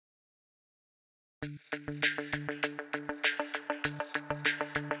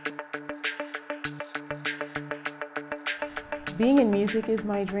Being in music is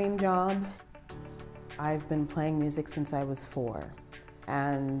my dream job. I've been playing music since I was 4,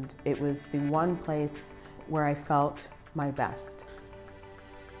 and it was the one place where I felt my best.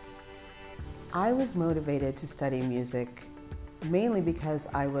 I was motivated to study music mainly because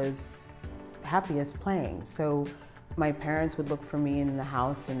I was happiest playing. So my parents would look for me in the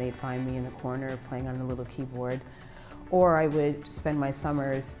house and they'd find me in the corner playing on a little keyboard, or I would spend my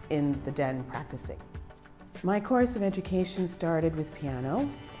summers in the den practicing. My course of education started with piano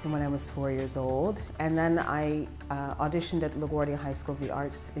from when I was 4 years old, and then I auditioned at LaGuardia High School of the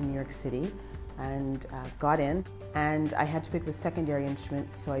Arts in New York City and got in, and I had to pick the secondary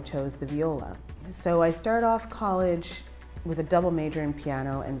instrument, so I chose the viola. So I started off college with a double major in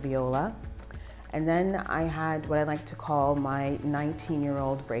piano and viola, and then I had what I like to call my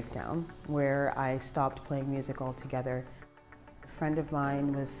 19-year-old breakdown, where I stopped playing music altogether. A friend of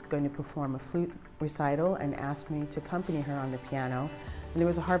mine was going to perform a flute recital and asked me to accompany her on the piano. And there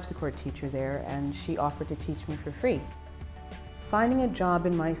was a harpsichord teacher there, and she offered to teach me for free. Finding a job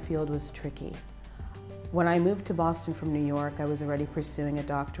in my field was tricky. When I moved to Boston from New York, I was already pursuing a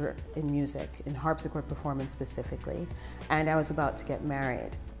doctorate in music, in harpsichord performance specifically, and I was about to get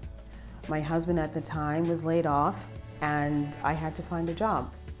married. My husband at the time was laid off, and I had to find a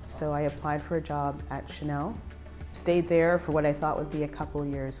job. So I applied for a job at Chanel. Stayed there for what I thought would be a couple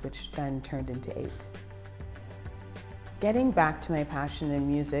years, which then turned into 8. Getting back to my passion in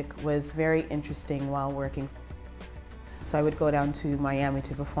music was very interesting while working. So I would go down to Miami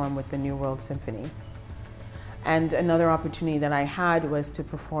to perform with the New World Symphony. And another opportunity that I had was to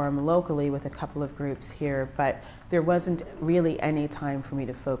perform locally with a couple of groups here, but there wasn't really any time for me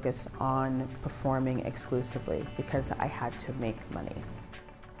to focus on performing exclusively because I had to make money.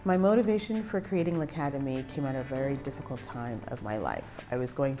 My motivation for creating l'Académie came at a very difficult time of my life. I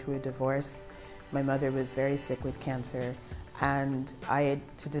was going through a divorce. My mother was very sick with cancer, and I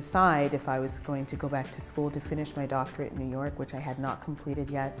had to decide if I was going to go back to school to finish my doctorate in New York, which I had not completed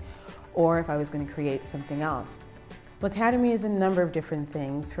yet, or if I was going to create something else. L'Académie is a number of different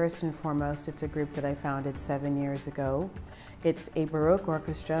things. First and foremost, it's a group that I founded 7 years ago. It's a Baroque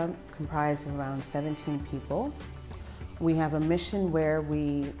orchestra comprised of around 17 people. We have a mission where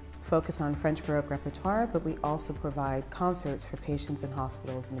we focus on French Baroque repertoire, but we also provide concerts for patients in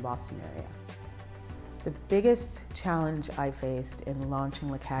hospitals in the Boston area. The biggest challenge I faced in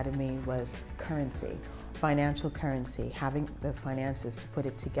launching l'Académie was currency, financial currency, having the finances to put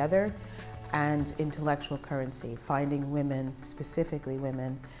it together, and intellectual currency, finding women, specifically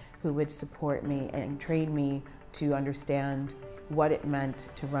women, who would support me and train me to understand what it meant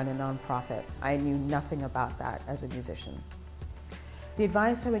to run a nonprofit. I knew nothing about that as a musician. The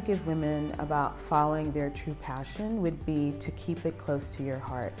advice I would give women about following their true passion would be to keep it close to your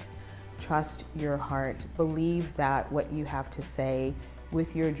heart. Trust your heart. Believe that what you have to say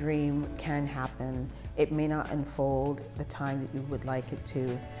with your dream can happen. It may not unfold the time that you would like it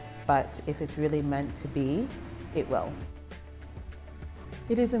to, but if it's really meant to be, it will.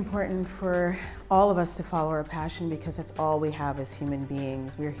 It is important for all of us to follow our passion because that's all we have as human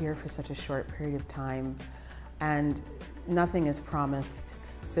beings. We're here for such a short period of time and nothing is promised.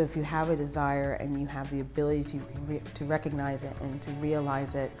 So if you have a desire and you have the ability to recognize it and to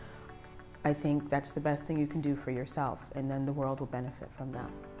realize it, I think that's the best thing you can do for yourself, and then the world will benefit from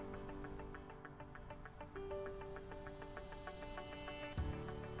that.